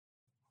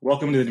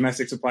Welcome to the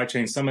Domestic Supply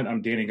Chain Summit.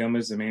 I'm Danny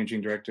Gomez, the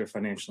Managing Director of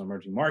Financial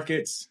Emerging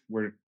Markets.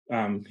 We're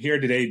here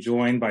today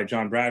joined by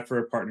John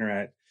Bradford, partner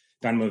at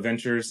Dynamo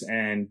Ventures,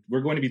 and we're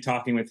going to be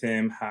talking with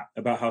him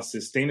about how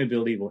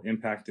sustainability will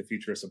impact the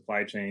future of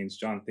supply chains.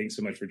 John, thanks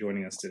so much for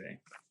joining us today.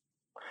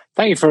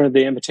 Thank you for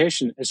the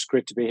invitation. It's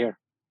great to be here.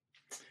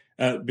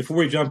 Before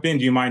we jump in,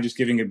 do you mind just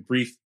giving a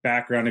brief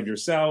background of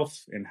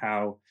yourself and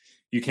how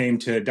you came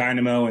to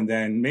Dynamo, and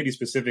then maybe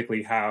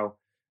specifically how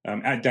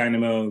at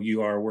Dynamo,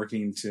 you are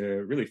working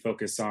to really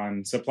focus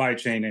on supply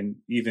chain and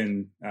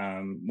even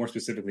more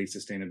specifically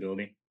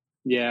sustainability?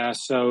 Yeah,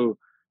 so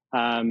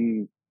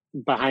behind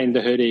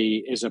the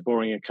hoodie is a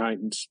boring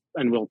accountant,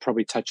 and we'll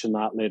probably touch on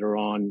that later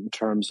on in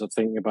terms of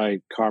thinking about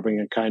carbon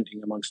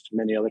accounting amongst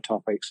many other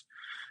topics.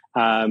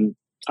 I'm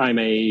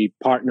a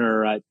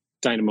partner at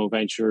Dynamo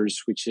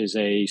Ventures, which is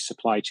a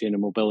supply chain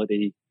and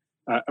mobility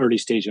early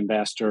stage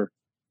investor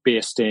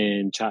based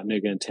in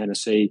Chattanooga in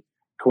Tennessee.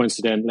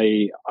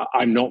 Coincidentally,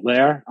 I'm not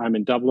there. I'm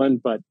in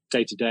Dublin, but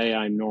day to day,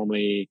 I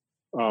normally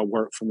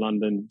work from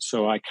London.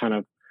 So I kind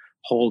of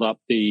hold up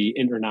the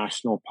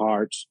international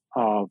part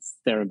of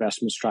their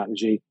investment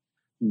strategy,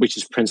 which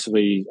is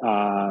principally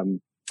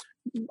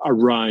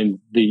around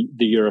the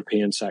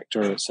European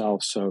sector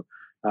itself. So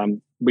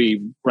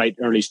we write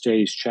early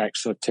stage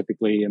checks, so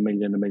typically $1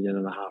 million, $1.5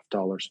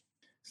 million.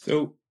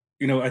 So,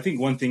 I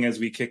think one thing as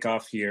we kick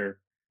off here,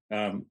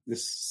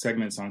 this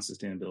segment's on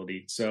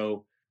sustainability.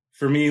 So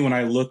for me, when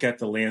I look at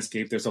the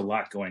landscape, there's a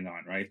lot going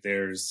on, right?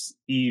 There's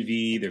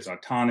EV, there's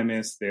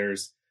autonomous,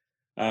 there's,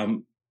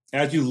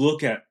 as you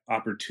look at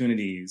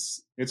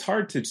opportunities, it's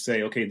hard to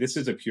say, okay, this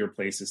is a pure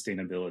play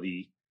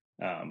sustainability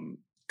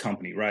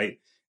company, right?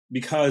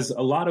 Because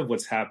a lot of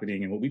what's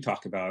happening and what we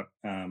talk about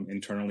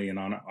internally and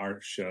on our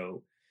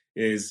show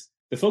is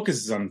the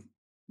focus is on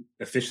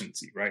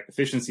efficiency, right?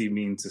 Efficiency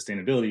means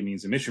sustainability,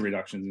 means emission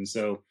reductions. And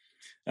so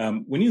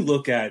when you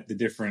look at the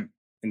different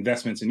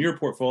investments in your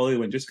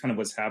portfolio and just kind of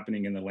what's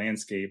happening in the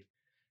landscape,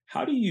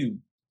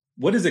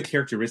 what is a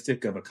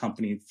characteristic of a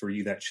company for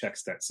you that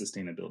checks that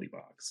sustainability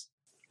box?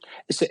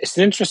 It's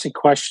an interesting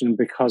question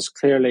because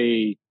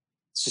clearly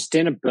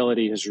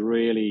sustainability has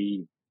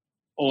really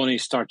only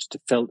started to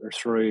filter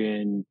through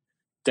in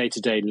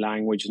day-to-day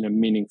language in a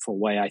meaningful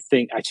way, I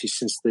think, actually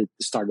since the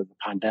start of the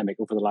pandemic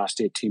over the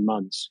last 18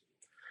 months.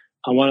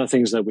 And one of the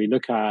things that we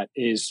look at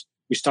is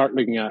we start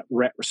looking at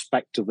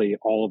retrospectively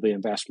all of the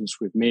investments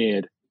we've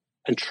made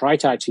and try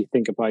to actually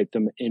think about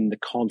them in the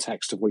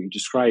context of what you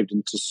described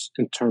in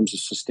terms of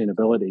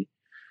sustainability.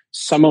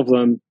 Some of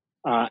them,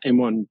 in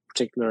one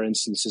particular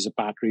instance, is a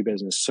battery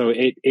business. So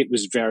it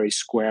was very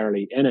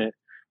squarely in it.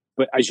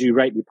 But as you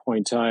rightly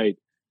point out,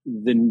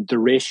 the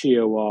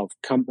ratio of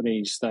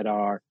companies that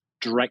are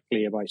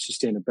directly about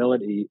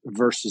sustainability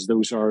versus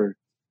those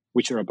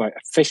which are about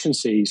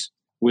efficiencies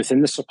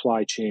within the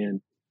supply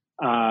chain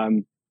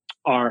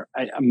are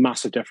a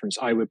massive difference.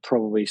 I would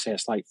probably say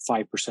it's like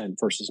 5%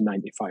 versus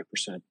 95%.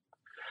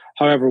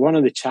 However, one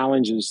of the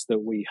challenges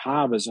that we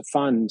have as a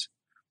fund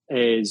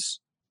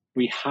is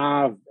we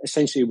have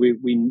essentially,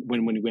 when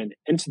we went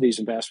into these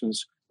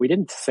investments, we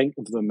didn't think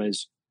of them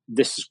as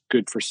this is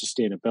good for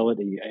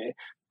sustainability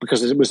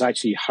because it was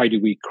actually how do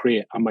we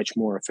create a much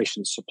more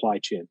efficient supply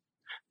chain.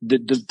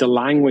 The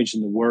language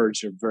and the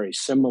words are very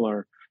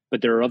similar,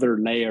 but there are other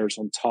layers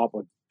on top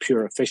of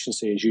pure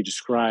efficiency, as you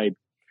described.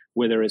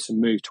 Whether it's a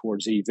move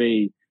towards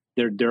EV,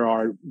 there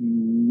are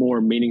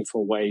more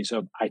meaningful ways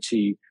of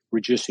actually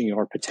reducing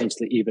or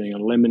potentially even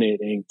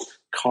eliminating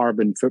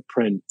carbon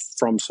footprint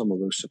from some of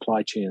those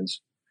supply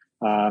chains.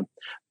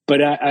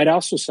 But I'd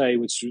also say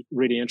what's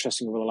really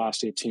interesting over the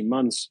last 18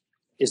 months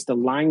is the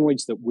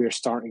language that we're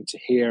starting to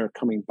hear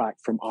coming back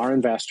from our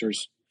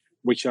investors,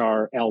 which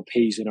are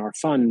LPs in our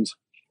fund,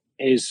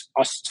 is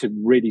us to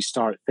really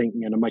start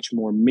thinking in a much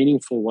more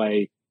meaningful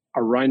way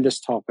around this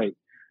topic.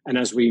 And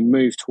as we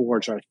move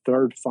towards our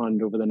third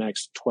fund over the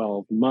next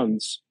 12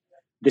 months,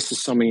 this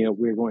is something that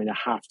we're going to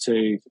have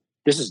to.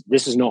 This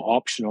is not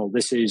optional.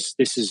 This is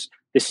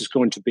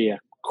going to be a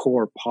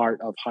core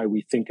part of how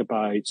we think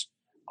about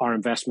our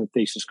investment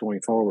thesis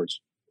going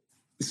forwards.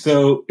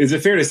 So, is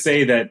it fair to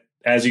say that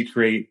as you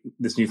create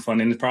this new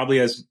fund, and probably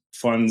as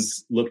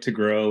funds look to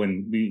grow,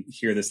 and we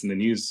hear this in the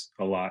news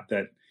a lot,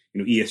 that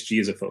ESG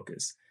is a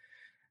focus,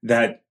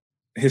 that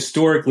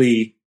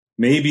historically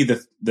maybe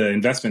the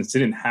investments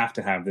didn't have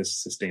to have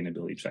this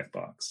sustainability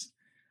checkbox.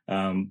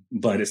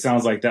 But it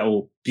sounds like that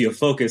will be a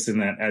focus in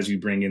that as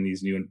you bring in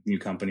these new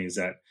companies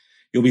that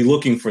you'll be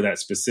looking for that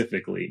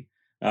specifically.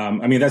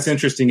 That's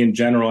interesting in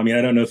general.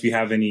 I don't know if you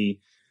have any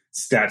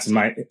stats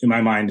in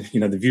my mind,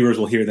 the viewers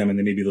will hear them and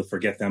then maybe they'll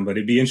forget them, but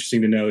it'd be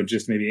interesting to know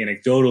just maybe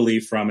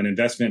anecdotally from an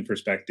investment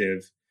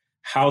perspective,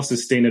 how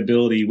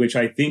sustainability, which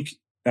I think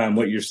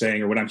what you're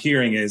saying or what I'm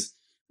hearing is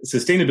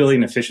sustainability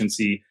and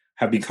efficiency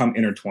have become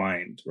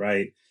intertwined,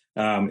 right?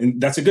 And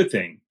that's a good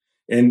thing.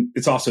 And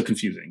it's also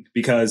confusing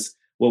because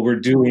what we're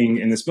doing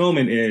in this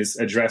moment is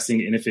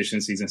addressing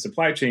inefficiencies in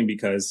supply chain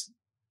because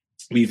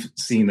we've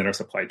seen that our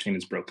supply chain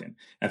is broken.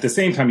 At the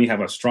same time, you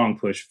have a strong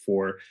push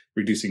for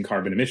reducing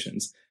carbon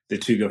emissions. the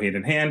two go hand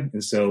in hand.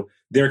 And so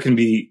you can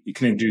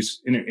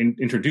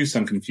introduce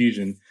some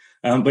confusion.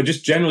 But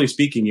just generally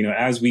speaking,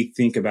 as we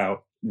think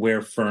about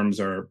where firms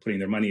are putting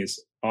their money,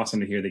 it's awesome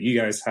to hear that you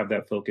guys have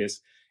that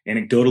focus.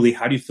 Anecdotally,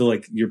 how do you feel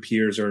like your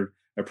peers are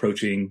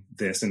approaching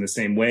this in the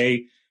same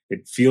way?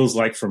 It feels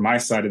like from my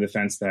side of the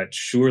fence that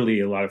surely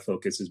a lot of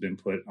focus has been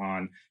put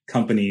on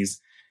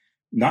companies,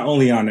 not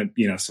only on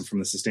so from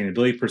the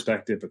sustainability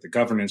perspective, but the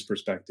governance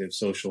perspective,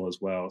 social as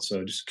well.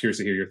 So just curious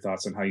to hear your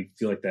thoughts on how you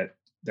feel like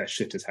that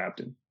shift has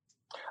happened.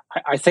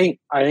 I think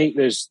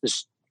there's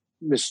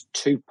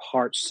two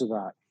parts to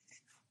that.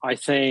 I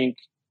think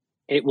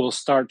it will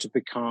start to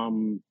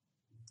become,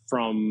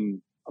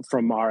 from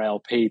our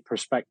LP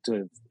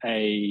perspective,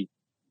 a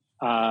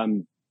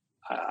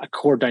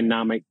core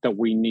dynamic that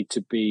we need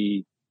to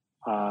be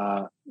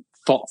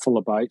thoughtful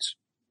about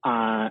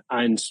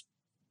and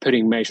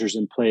putting measures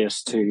in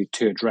place to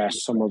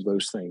address some of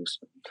those things.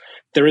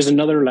 There is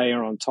another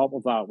layer on top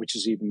of that, which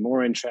is even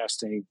more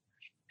interesting,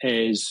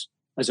 is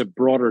as a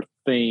broader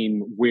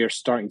theme we're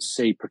starting to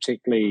see,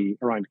 particularly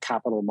around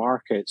capital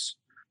markets,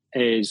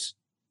 is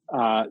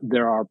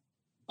there are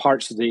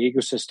parts of the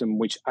ecosystem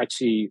which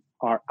actually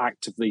are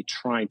actively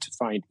trying to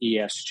find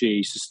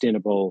ESG,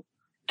 sustainable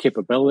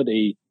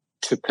capability,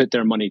 to put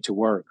their money to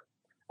work.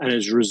 And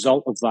as a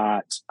result of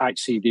that,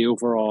 actually the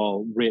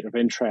overall rate of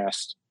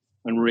interest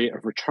and rate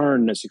of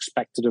return that's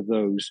expected of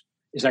those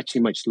is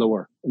actually much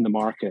lower in the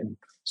market.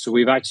 So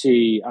we've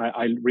actually,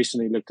 I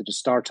recently looked at a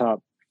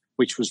startup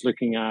which was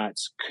looking at,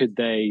 could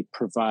they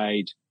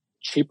provide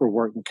cheaper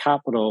working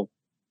capital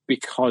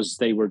because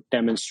they were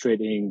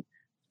demonstrating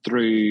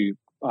through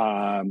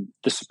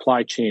the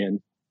supply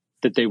chain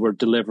that they were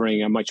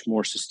delivering a much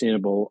more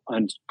sustainable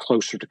and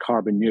closer to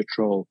carbon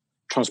neutral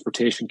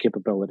transportation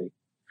capability.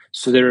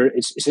 So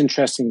it's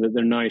interesting that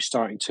they're now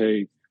starting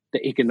to,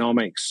 the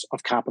economics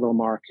of capital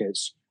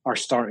markets are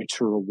starting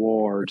to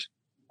reward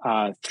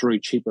through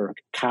cheaper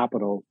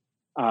capital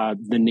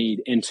the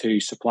need into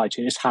supply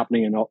chain. It's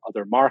happening in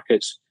other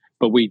markets,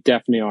 but we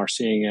definitely are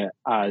seeing it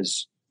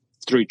as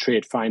through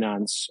trade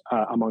finance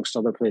amongst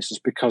other places,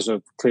 because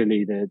of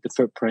clearly the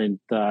footprint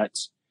that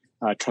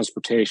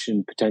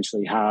transportation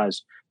potentially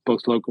has,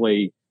 both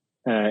locally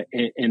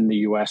in the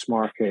US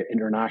market,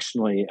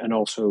 internationally, and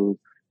also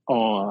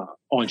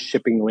on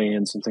shipping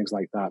lanes and things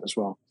like that as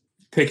well.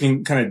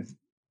 Kind of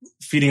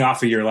feeding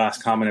off of your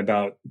last comment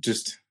about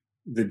just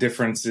the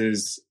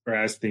differences or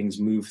as things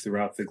move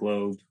throughout the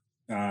globe.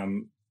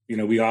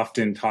 We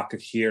often talk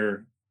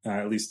here,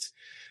 at least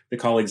the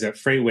colleagues at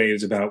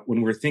FreightWaves, about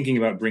when we're thinking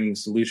about bringing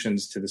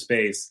solutions to the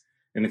space,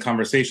 in the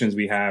conversations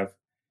we have,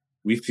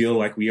 we feel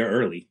like we are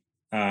early.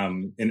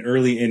 In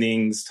early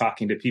innings,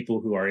 talking to people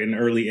who are in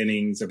early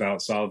innings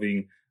about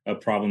solving a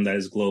problem that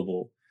is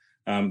global.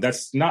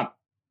 That's not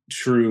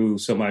true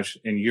so much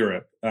in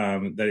Europe,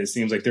 that it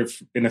seems like they're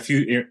in a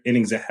few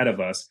innings ahead of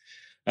us.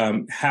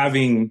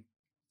 Having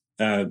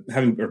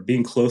or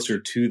being closer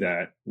to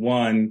that,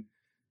 one,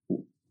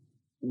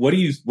 what do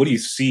you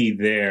see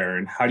there,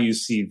 and how do you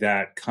see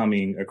that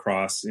coming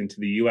across into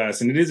the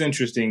US? And it is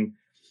interesting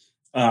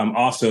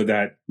also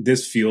that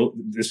this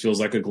feels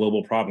like a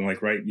global problem.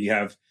 Like, right, you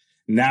have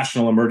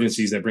national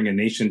emergencies that bring a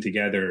nation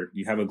together.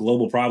 You have a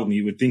global problem.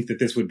 You would think that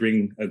this would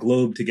bring a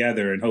globe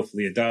together, and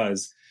hopefully it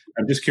does.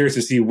 I'm just curious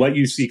to see what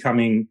you see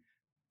coming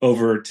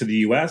over to the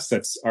US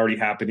that's already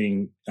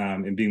happening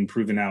and being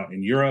proven out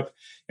in Europe.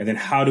 And then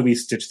how do we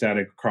stitch that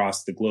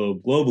across the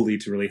globe globally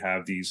to really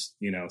have these,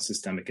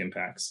 systemic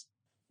impacts?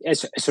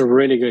 It's a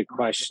really good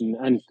question.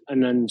 And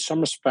in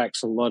some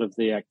respects, a lot of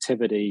the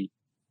activity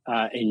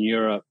in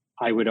Europe,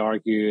 I would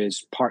argue,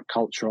 is part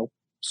cultural.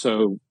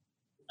 So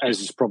as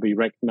is probably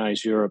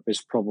recognized, Europe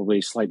is probably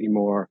slightly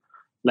more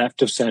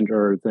left of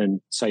center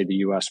than, say, the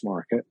US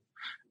market.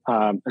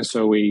 And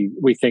so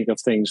we think of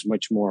things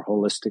much more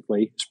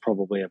holistically. It's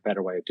probably a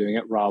better way of doing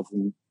it, rather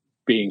than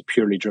being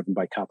purely driven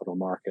by capital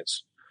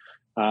markets.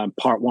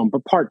 Part one.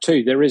 But part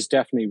two, there is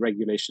definitely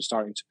regulation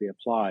starting to be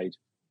applied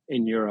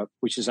in Europe,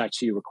 which is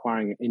actually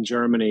requiring it. In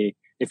Germany,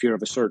 if you're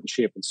of a certain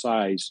shape and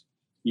size,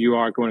 you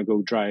are going to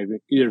go drive,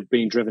 either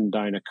being driven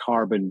down a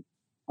carbon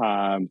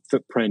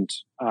footprint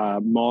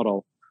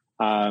model.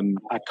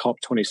 At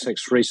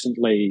COP26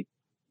 recently,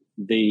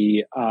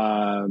 the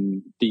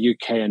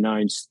UK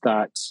announced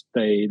that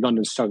the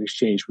London Stock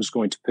Exchange was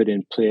going to put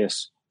in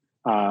place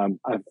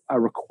a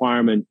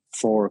requirement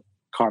for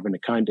carbon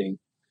accounting,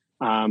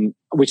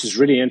 which is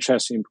really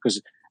interesting because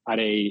at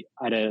a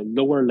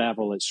lower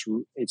level,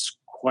 it's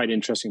quite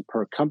interesting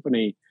per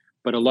company,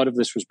 but a lot of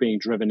this was being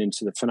driven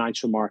into the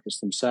financial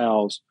markets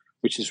themselves,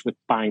 which is with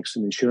banks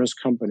and insurance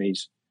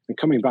companies. And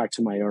coming back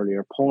to my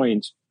earlier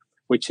point,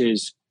 which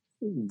is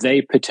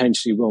they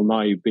potentially will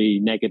now be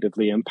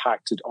negatively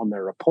impacted on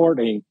their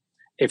reporting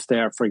if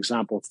they're, for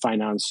example,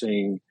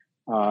 financing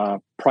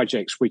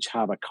projects which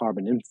have a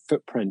carbon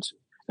footprint.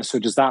 And so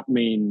does that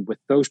mean with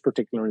those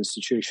particular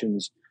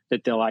institutions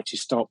that they'll actually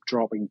stop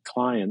dropping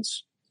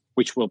clients,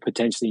 which will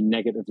potentially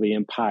negatively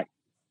impact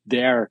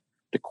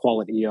the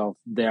quality of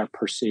their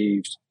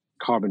perceived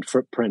carbon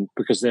footprint,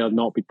 because they'll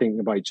not be thinking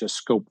about just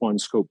scope 1,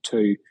 scope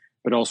 2,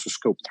 but also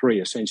scope 3,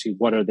 essentially,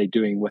 what are they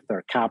doing with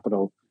their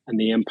capital and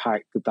the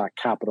impact that that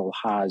capital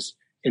has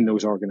in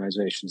those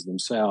organizations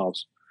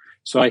themselves.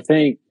 So I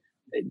think,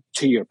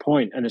 to your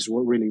point, and it's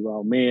really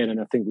well made, and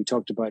I think we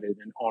talked about it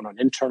on an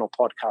internal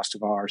podcast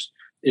of ours,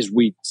 is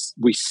we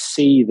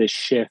see this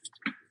shift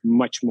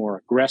much more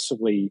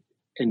aggressively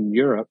in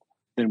Europe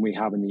than we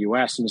have in the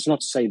US. And it's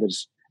not to say that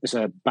it's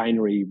a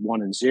binary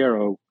 1 and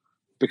 0,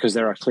 because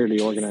there are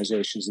clearly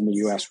organizations in the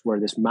US where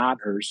this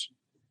matters.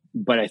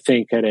 But I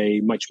think at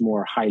a much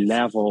more high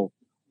level,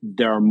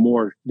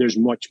 there's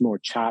much more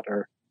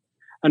chatter.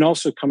 And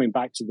also coming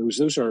back to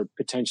those are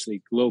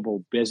potentially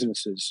global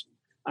businesses.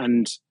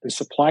 And the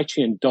supply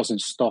chain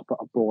doesn't stop at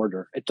a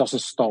border. It doesn't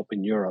stop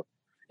in Europe.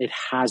 It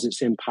has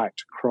its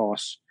impact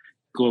across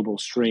global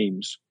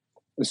streams.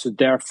 And so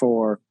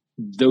therefore,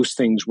 those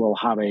things will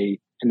have an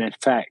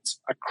effect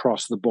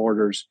across the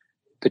borders,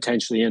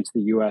 potentially into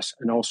the US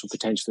and also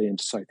potentially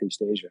into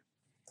Southeast Asia.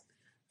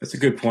 That's a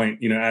good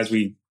point. As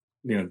we,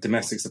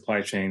 domestic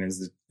supply chain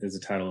is the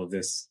title of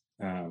this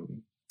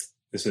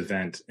this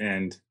event,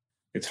 and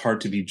it's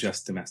hard to be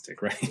just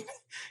domestic, right?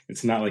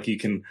 It's not like you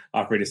can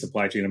operate a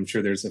supply chain. I'm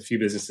sure there's a few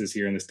businesses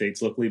here in the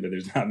States locally, but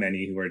there's not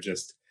many who are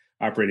just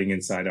operating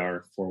inside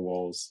our four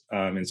walls.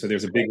 And so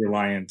there's a big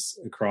reliance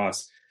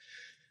across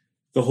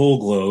the whole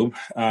globe.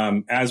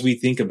 As we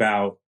think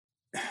about,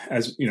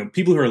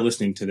 people who are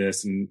listening to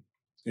this, and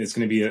it's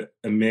going to be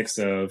a mix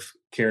of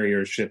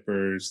carriers,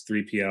 shippers,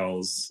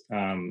 3PLs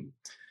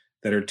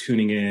that are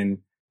tuning in.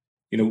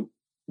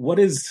 What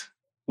is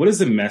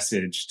the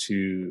message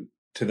to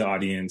the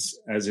audience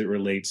as it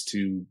relates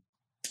to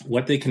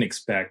what they can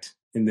expect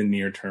in the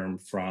near term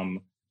from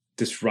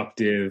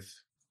disruptive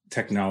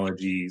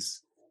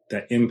technologies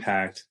that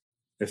impact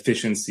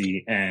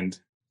efficiency and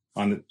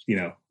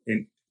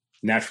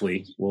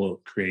naturally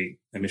will create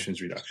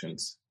emissions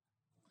reductions?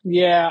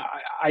 Yeah,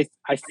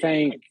 I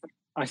think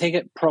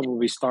it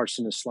probably starts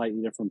in a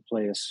slightly different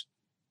place.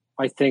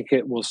 I think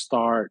it will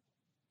start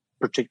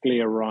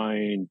particularly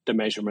around the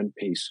measurement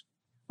piece,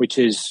 which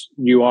is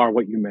you are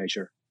what you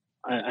measure,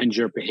 and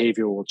your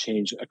behavior will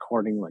change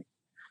accordingly.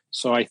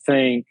 So I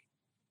think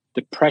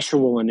the pressure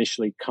will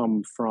initially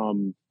come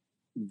from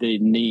the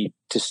need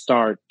to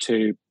start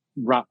to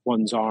wrap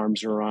one's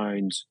arms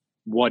around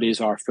what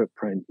is our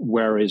footprint,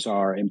 where is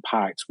our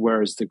impact,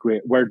 where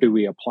do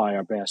we apply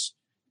our best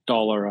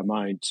dollar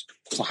amount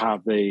to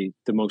have the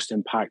most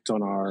impact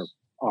on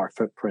our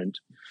footprint.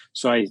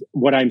 So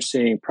what I'm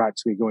saying,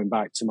 practically going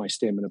back to my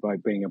statement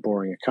about being a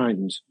boring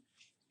accountant,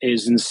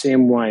 is in the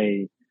same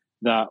way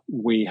that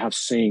we have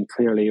seen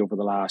clearly over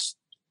the last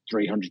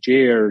 300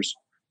 years,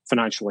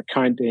 financial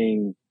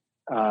accounting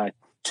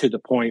to the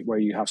point where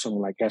you have something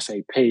like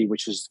SAP,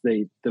 which is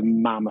the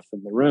mammoth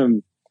in the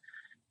room.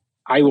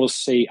 I will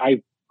say,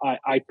 I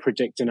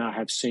predict, and I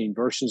have seen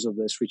versions of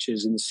this, which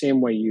is in the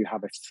same way you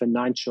have a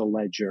financial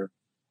ledger,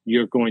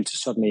 you're going to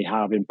suddenly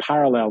have in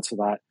parallel to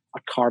that a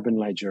carbon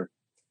ledger,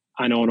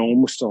 and on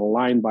almost a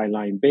line by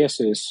line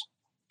basis,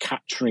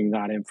 capturing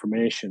that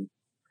information.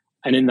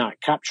 And in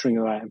that capturing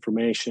of that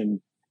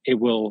information, it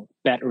will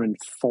better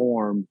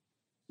inform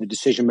the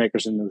decision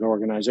makers in those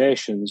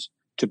organizations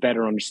to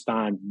better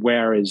understand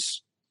where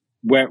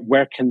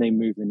can they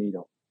move the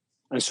needle.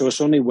 And so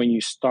it's only when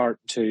you start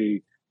to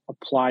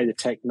apply the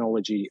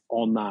technology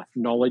on that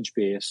knowledge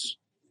base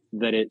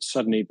that it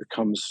suddenly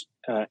becomes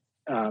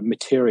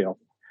material.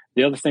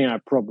 The other thing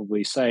I'd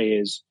probably say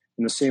is,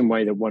 in the same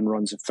way that one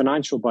runs a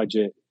financial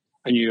budget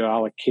and you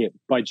allocate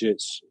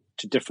budgets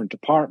to different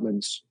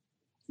departments,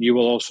 you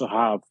will also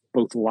have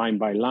both line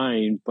by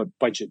line, but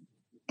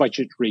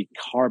budgetary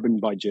carbon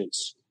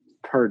budgets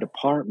per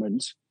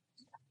department.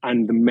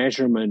 And the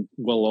measurement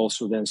will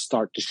also then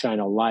start to shine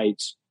a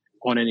light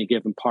on any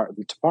given part of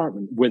the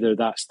department, whether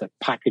that's the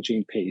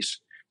packaging piece,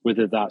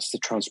 whether that's the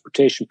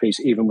transportation piece.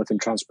 Even within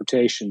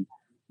transportation,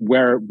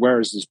 where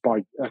is this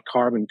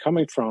carbon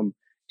coming from?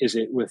 Is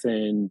it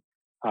within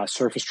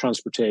surface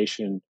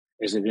transportation?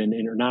 Is it in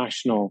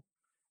international?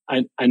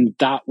 And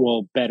that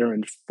will better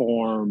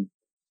inform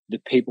the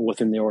people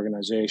within the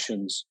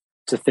organizations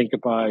to think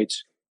about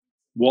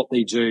what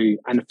they do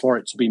and for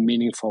it to be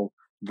meaningful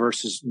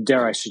versus,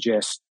 dare I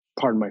suggest,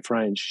 pardon my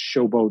French,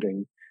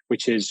 showboating,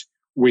 which is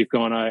we've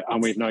gone out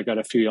and we've now got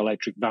a few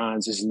electric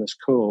vans. Isn't this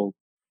cool?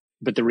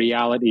 But the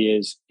reality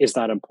is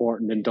that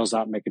important, and does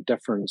that make a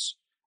difference?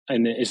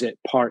 And is it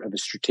part of a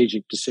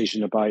strategic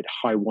decision about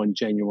how one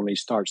genuinely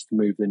starts to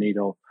move the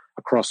needle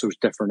across those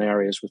different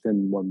areas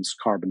within one's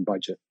carbon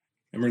budget?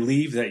 I'm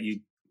relieved that you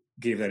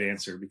gave that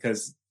answer,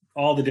 because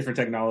all the different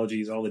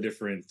technologies, all the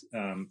different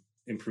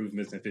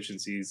improvements and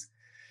efficiencies,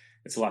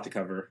 it's a lot to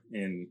cover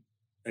in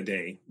a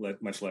day,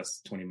 much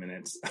less 20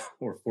 minutes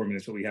or 4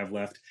 minutes, what we have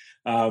left.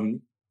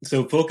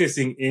 So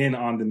focusing in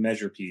on the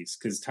measure piece,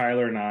 because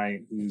Tyler and I,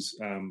 who's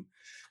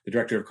the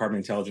director of carbon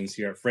intelligence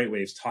here at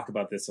FreightWaves, talk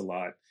about this a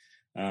lot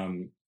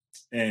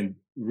and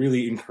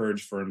really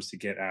encourage firms to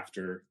get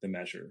after the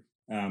measure.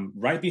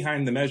 Right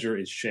behind the measure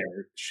is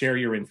share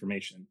your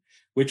information,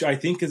 which I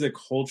think is a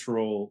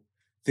cultural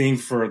thing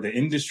for the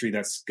industry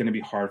that's going to be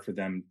hard for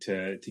them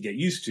to get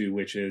used to,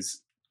 which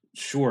is,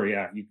 sure,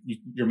 yeah,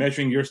 you're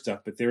measuring your stuff,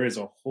 but there is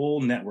a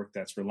whole network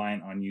that's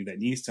reliant on you that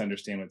needs to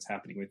understand what's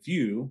happening with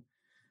you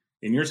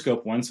in your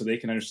scope 1 so they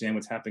can understand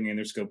what's happening in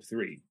their scope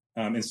 3.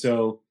 And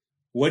so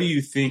what do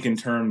you think in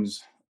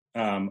terms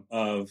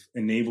of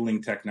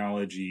enabling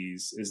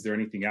technologies? Is there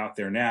anything out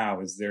there now?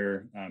 Do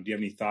you have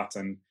any thoughts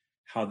on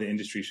how the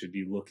industry should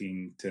be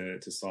looking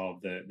to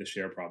solve the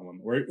share problem,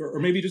 or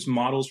maybe just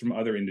models from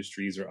other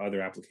industries or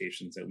other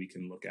applications that we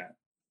can look at?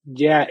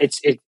 Yeah,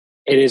 it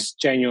is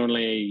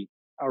genuinely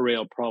a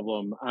real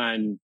problem,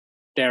 and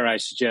dare I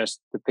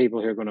suggest the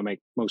people who are going to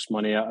make most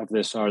money out of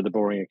this are the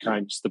boring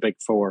accountants, the big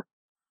four,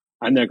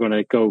 and they're going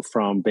to go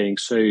from being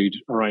sued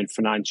around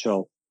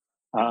financial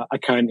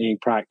accounting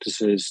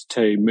practices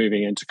to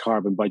moving into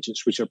carbon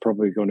budgets, which are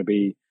probably going to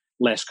be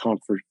less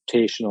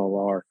confrontational,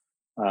 or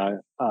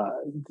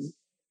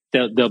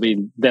there'll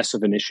be less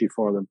of an issue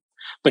for them.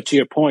 But to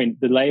your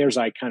point, the layers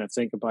I kind of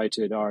think about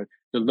it are,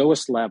 the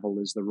lowest level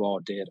is the raw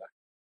data.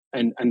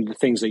 And the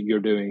things that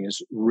you're doing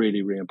is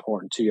really, really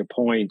important. To your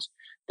point,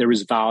 there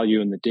is value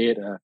in the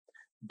data,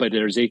 but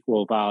there's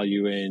equal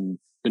value in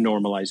the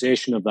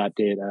normalization of that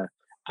data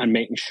and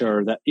making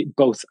sure that it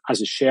both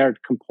as a shared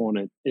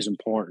component is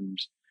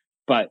important,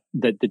 but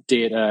that the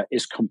data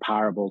is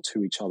comparable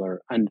to each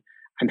other. And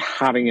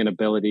having an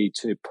ability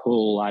to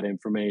pull that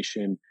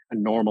information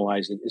and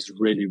normalize it is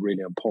really,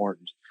 really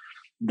important.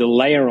 The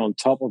layer on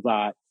top of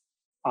that,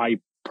 I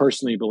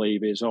personally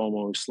believe, is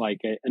almost like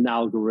an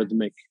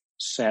algorithmic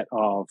set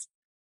of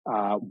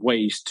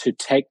ways to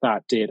take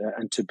that data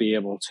and to be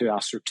able to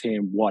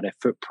ascertain what a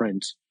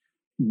footprint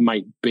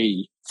might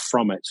be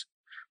from it.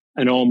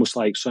 And almost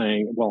like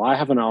saying, well, I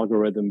have an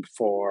algorithm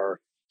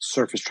for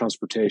surface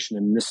transportation,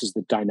 and this is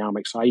the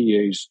dynamics I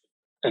use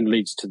and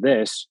leads to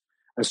this.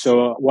 And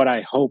so what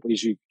I hope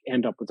is you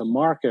end up with a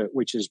market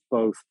which is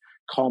both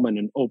common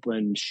and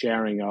open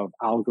sharing of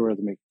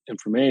algorithmic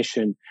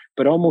information,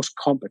 but almost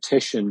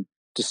competition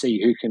to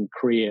see who can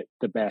create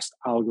the best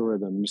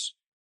algorithms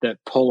that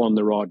pull on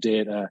the raw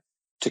data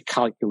to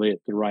calculate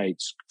the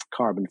right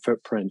carbon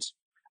footprint,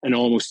 and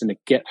almost in a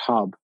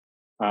GitHub,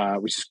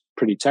 which is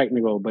pretty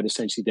technical, but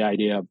essentially the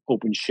idea of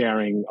open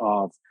sharing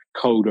of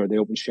code or the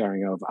open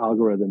sharing of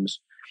algorithms.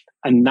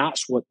 And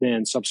that's what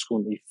then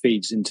subsequently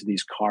feeds into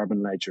these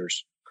carbon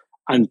ledgers.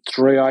 And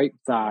throughout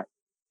that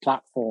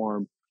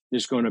platform,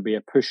 there's going to be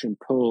a push and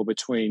pull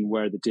between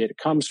where the data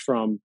comes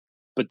from,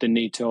 but the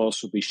need to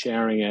also be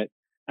sharing it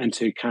and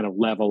to kind of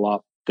level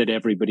up that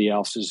everybody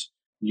else is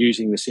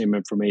using the same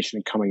information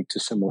and coming to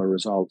similar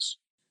results.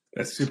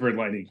 That's super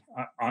enlightening.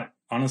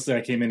 Honestly,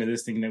 I came into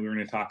this thinking that we were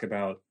going to talk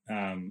about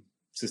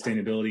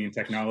sustainability and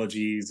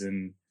technologies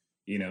and,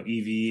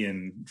 EV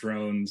and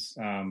drones.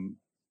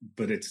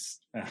 But it's,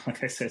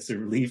 like I said, it's a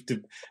relief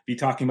to be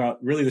talking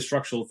about really the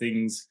structural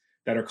things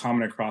that are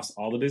common across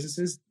all the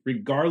businesses,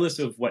 regardless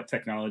of what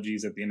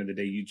technologies at the end of the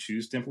day you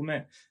choose to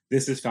implement.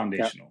 This is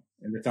foundational.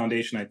 Yep. And the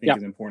foundation, I think,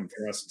 is important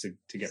for us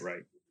to get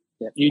right.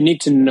 Yeah. You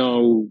need to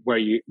know where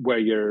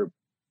your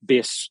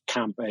base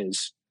camp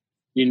is.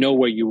 You know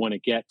where you want to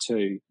get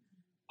to.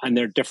 And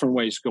there are different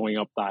ways going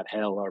up that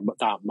hill or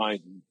that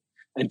mountain.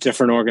 And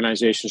different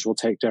organizations will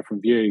take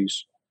different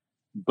views.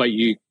 But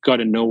you got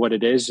to know what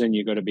it is, and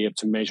you got to be able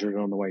to measure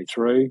it on the way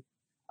through.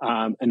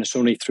 And it's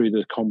only through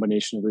the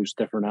combination of those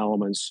different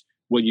elements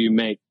will you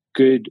make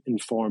good,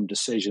 informed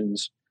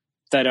decisions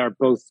that are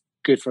both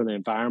good for the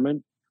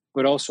environment,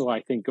 but also,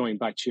 I think, going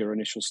back to your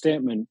initial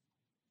statement,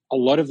 a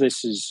lot of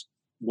this is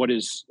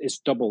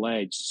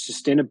double-edged.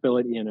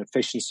 Sustainability and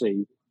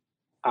efficiency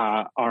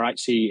are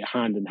actually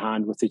hand in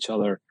hand with each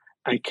other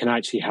and can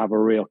actually have a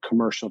real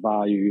commercial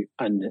value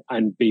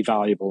and be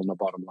valuable on a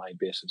bottom line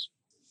basis.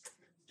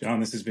 John,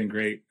 this has been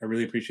great. I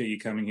really appreciate you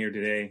coming here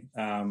today.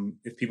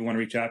 If people want to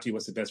reach out to you,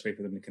 what's the best way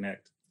for them to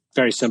connect?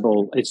 Very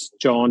simple. It's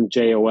John,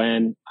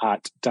 Jon,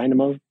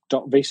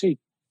 @dynamo.vc.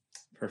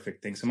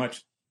 Perfect. Thanks so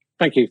much.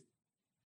 Thank you.